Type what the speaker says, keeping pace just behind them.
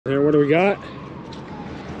Here, what do we got?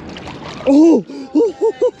 Oh!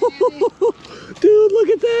 Dude, look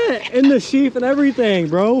at that! In the sheath and everything,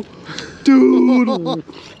 bro. Dude!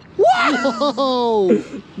 Whoa!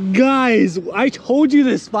 Guys, I told you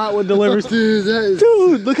this spot would deliver. Dude, that is...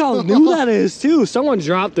 Dude, look how new that is, too. Someone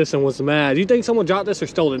dropped this and was mad. Do you think someone dropped this or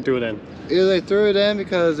still didn't throw it in? Either they threw it in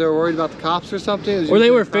because they were worried about the cops or something. Or they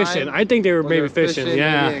were fishing. I think they were maybe fishing,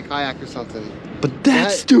 yeah. Maybe in a kayak or something. But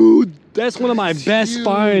dude, that's one of my best huge.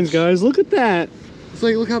 finds, guys. Look at that. It's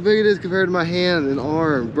like, look how big it is compared to my hand and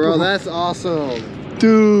arm. Bro, that's awesome.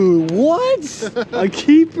 Dude, what? A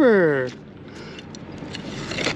keeper.